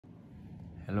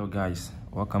Hello guys,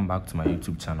 welcome back to my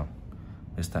YouTube channel,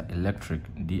 Mr.Electric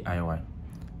DIY.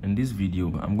 In this video,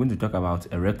 I'm going to talk about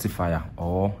a rectifier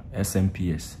or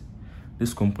SMPS.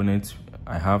 This component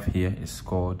I have here is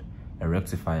called a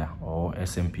rectifier or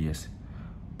SMPS.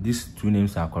 These two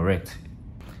names are correct.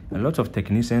 A lot of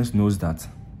technicians knows that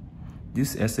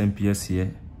this SMPS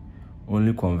here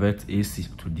only converts AC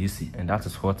to DC, and that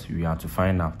is what we are to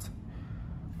find out.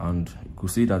 And you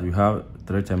could see that we have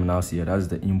 3 terminals here. That's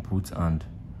the input, and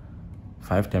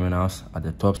 5 terminals at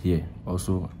the top here,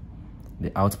 also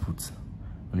the output.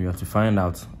 And we have to find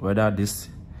out whether this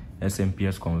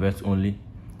SMPS converts only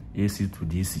AC to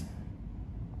DC.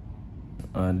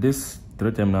 These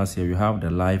 3 terminals here, you have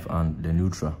the live and the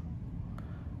neutral,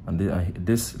 and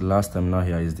this last terminal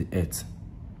here is the earth.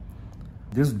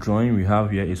 This drawing we have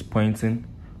here is pointing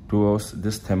towards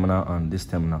this terminal and this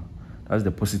terminal. That's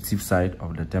the positive side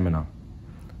of the terminal,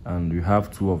 and we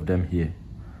have 2 of them here.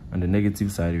 And the negative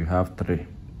side, we have 3.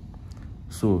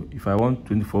 So if I want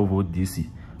 24 volt DC,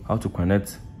 how to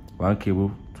connect one cable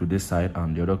to this side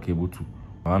and the other cable to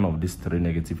one of these 3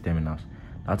 negative terminals?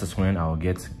 That is when I'll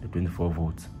get the 24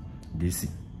 volt DC.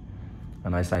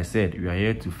 And as I said, we are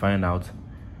here to find out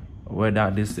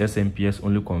whether this SMPS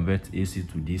only converts AC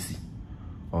to DC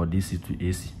or DC to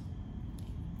AC.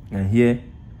 And here,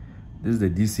 this is the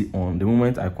DC on. The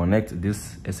moment I connect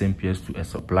this SMPS to a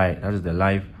supply, that is the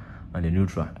live and the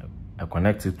neutral, I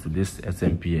connect it to this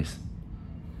SMPS.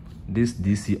 This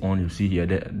DC on you see here,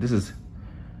 this is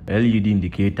LED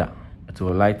indicator. It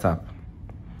will light up.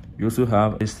 You also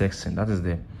have this section, that is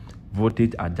the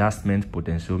voltage adjustment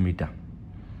potentiometer.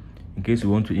 In case you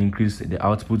want to increase the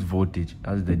output voltage,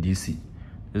 that's the DC.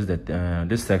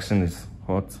 This section is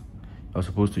what you're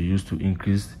supposed to use to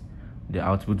increase the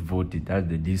output voltage, that's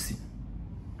the DC.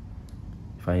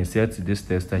 If I insert this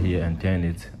tester here and turn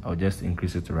it, I'll just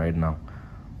increase it right now.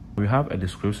 We have a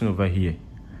description over here,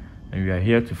 and we are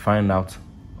here to find out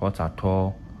what at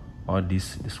all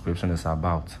this description is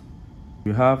about.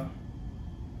 We have,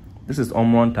 this is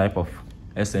one type of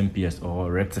SMPS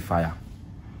or rectifier.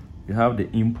 You have the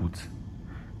input,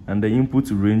 and the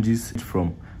input ranges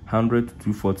from 100 to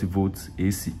 240 volts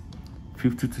AC,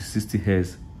 50 to 60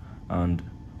 Hz, and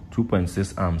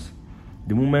 2.6 amps.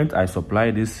 The moment I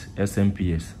supply this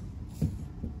SMPS,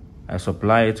 I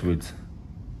supply it with,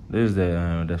 this is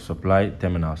the supply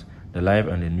terminals, the live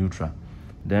and the neutral.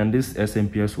 Then this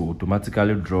SMPS will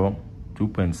automatically draw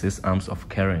 2.6 amps of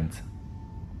current.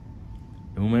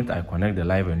 The moment I connect the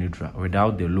live and neutral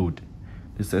without the load,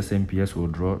 this SMPS will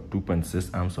draw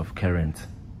 2.6 amps of current.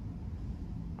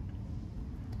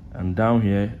 And down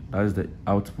here, that's the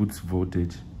output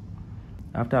voltage.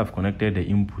 After I've connected the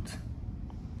input,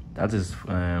 that is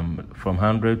from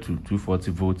 100 to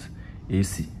 240 volts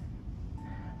AC,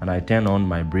 and I turn on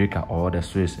my breaker or the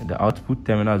switch, the output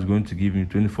terminal is going to give me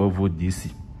 24 volt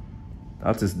DC.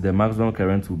 That is, the maximum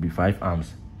current will be 5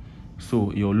 amps.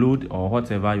 So your load or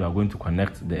whatever you are going to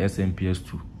connect the SMPS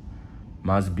to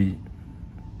must be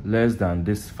less than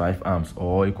this 5 amps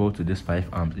or equal to this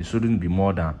 5 amps. It shouldn't be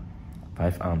more than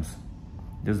 5 amps.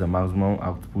 This is the maximum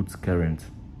output current.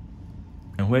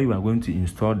 And where you are going to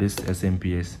install this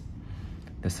SMPS,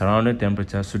 the surrounding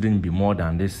temperature shouldn't be more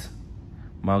than this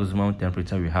maximum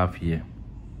temperature we have here.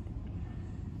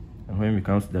 And when we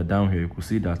come to the down here, you can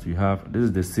see that we have, this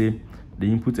is the same, the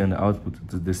input and the output.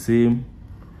 It is the same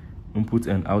input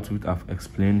and output I've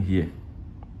explained here.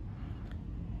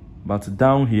 But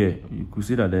down here, you can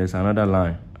see that there is another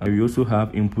line. And we also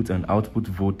have input and output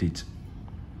voltage.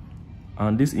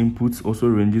 And this input also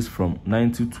ranges from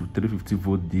 90 to 350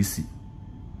 volt DC.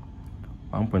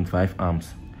 1.5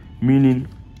 amps, meaning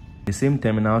the same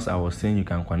terminals I was saying you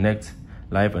can connect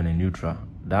live and a neutral,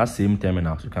 that same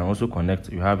terminals you can also connect,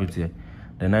 you have it here,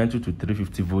 the 90 to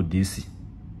 350 volt DC.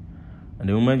 And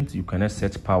the moment you connect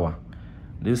such power,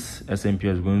 this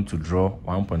SMPS is going to draw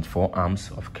 1.4 amps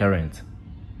of current.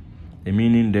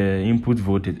 Meaning the input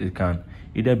voltage, it can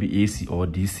either be AC or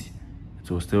DC, it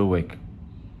will still work.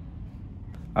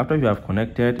 After you have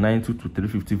connected 90 to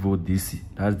 350 volt DC,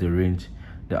 that's the range,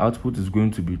 the output is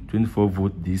going to be 24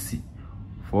 volt DC,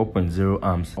 4.0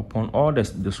 amps. Upon all the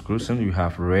description you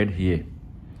have read here,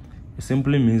 it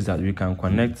simply means that we can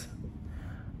connect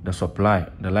the supply,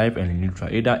 the live and the neutral,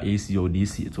 either AC or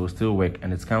DC, it will still work,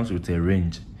 and it comes with a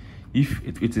range. If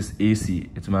it is AC,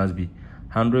 it must be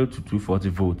 100 to 240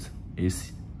 volts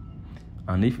AC.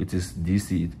 And if it is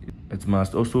DC, it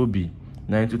must also be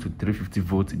 90 to 350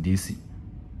 volts DC.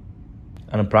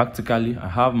 And practically, I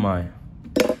have my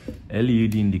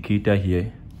LED indicator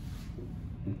here.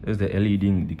 This is the LED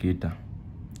indicator.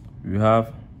 We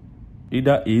have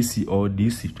either AC or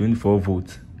DC, 24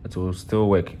 volts. It will still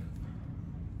work.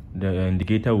 the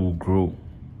indicator will grow.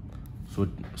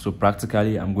 So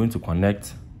practically I'm going to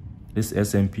connect this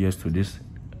SMPS to this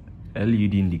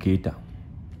LED indicator.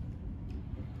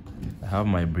 I have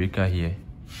my breaker here.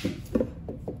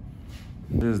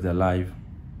 This is the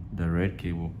red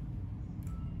cable.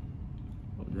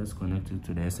 Just connect it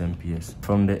to the SMPS.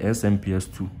 From the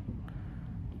SMPS to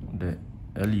the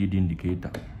LED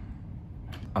indicator.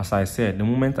 As I said, the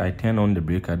moment I turn on the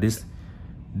breaker, this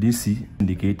DC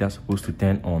indicator is supposed to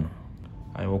turn on.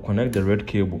 I will connect the red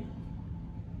cable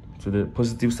to the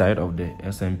positive side of the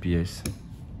SMPS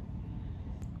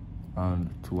and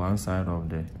to one side of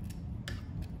the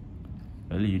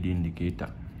LED indicator.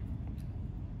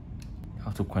 I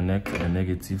have to connect the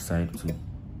negative side too.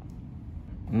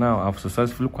 Now I've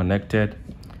successfully connected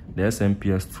the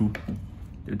SMPS to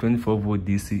the 24-volt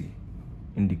DC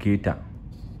indicator.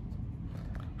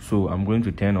 So I'm going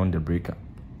to turn on the breaker.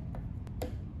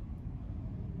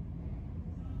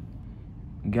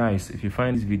 Guys, if you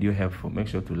find this video helpful, make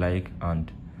sure to like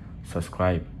and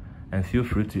subscribe, and feel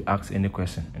free to ask any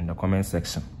question in the comment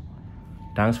section.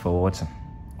 Thanks for watching.